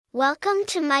Welcome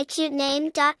to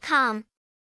mycutename.com.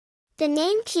 The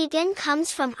name Keagan comes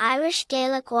from Irish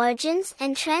Gaelic origins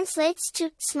and translates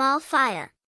to small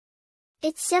fire.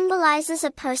 It symbolizes a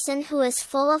person who is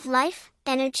full of life,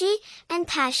 energy, and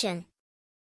passion.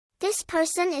 This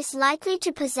person is likely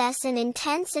to possess an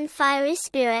intense and fiery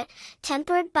spirit,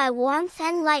 tempered by warmth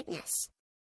and lightness.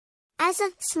 As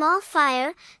a small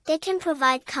fire, they can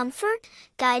provide comfort,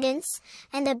 guidance,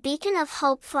 and a beacon of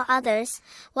hope for others,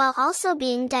 while also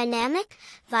being dynamic,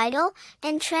 vital,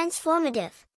 and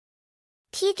transformative.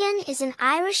 Keagan is an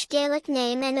Irish Gaelic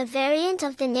name and a variant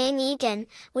of the name Egan,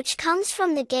 which comes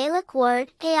from the Gaelic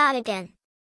word Keagan.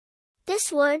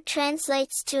 This word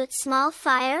translates to small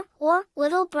fire or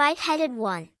little bright-headed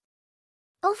one.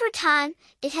 Over time,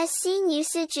 it has seen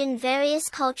usage in various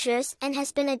cultures and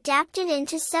has been adapted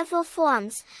into several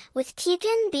forms, with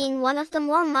Keagan being one of the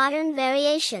more modern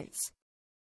variations.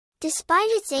 Despite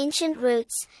its ancient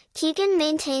roots, Keagan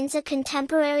maintains a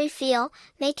contemporary feel,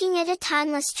 making it a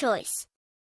timeless choice.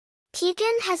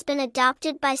 Keagan has been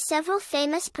adopted by several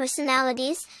famous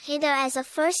personalities, either as a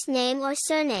first name or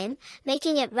surname,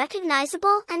 making it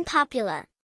recognizable and popular.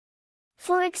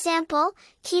 For example,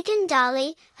 Keagan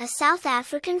Dolly, a South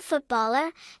African footballer,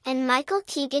 and Michael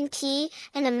Keegan Key,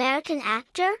 an American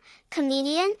actor,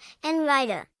 comedian, and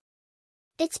writer.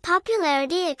 Its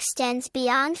popularity extends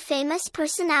beyond famous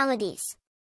personalities.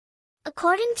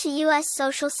 According to U.S.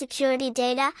 Social Security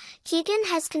data, Keagan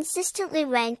has consistently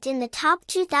ranked in the top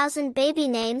 2,000 baby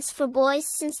names for boys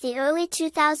since the early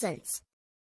 2000s.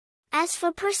 As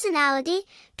for personality,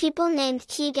 people named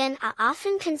Keagan are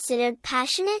often considered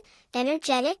passionate,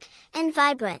 energetic, and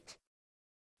vibrant.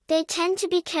 They tend to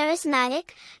be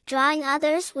charismatic, drawing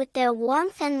others with their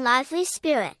warmth and lively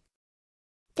spirit.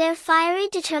 Their fiery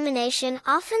determination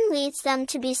often leads them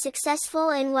to be successful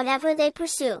in whatever they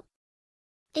pursue.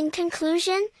 In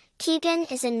conclusion, Keagan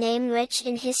is a name rich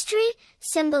in history,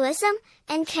 symbolism,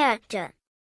 and character.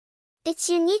 Its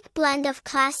unique blend of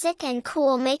classic and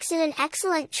cool makes it an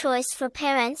excellent choice for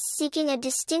parents seeking a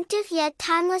distinctive yet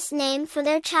timeless name for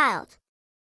their child.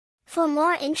 For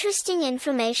more interesting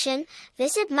information,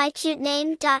 visit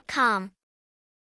mycutename.com.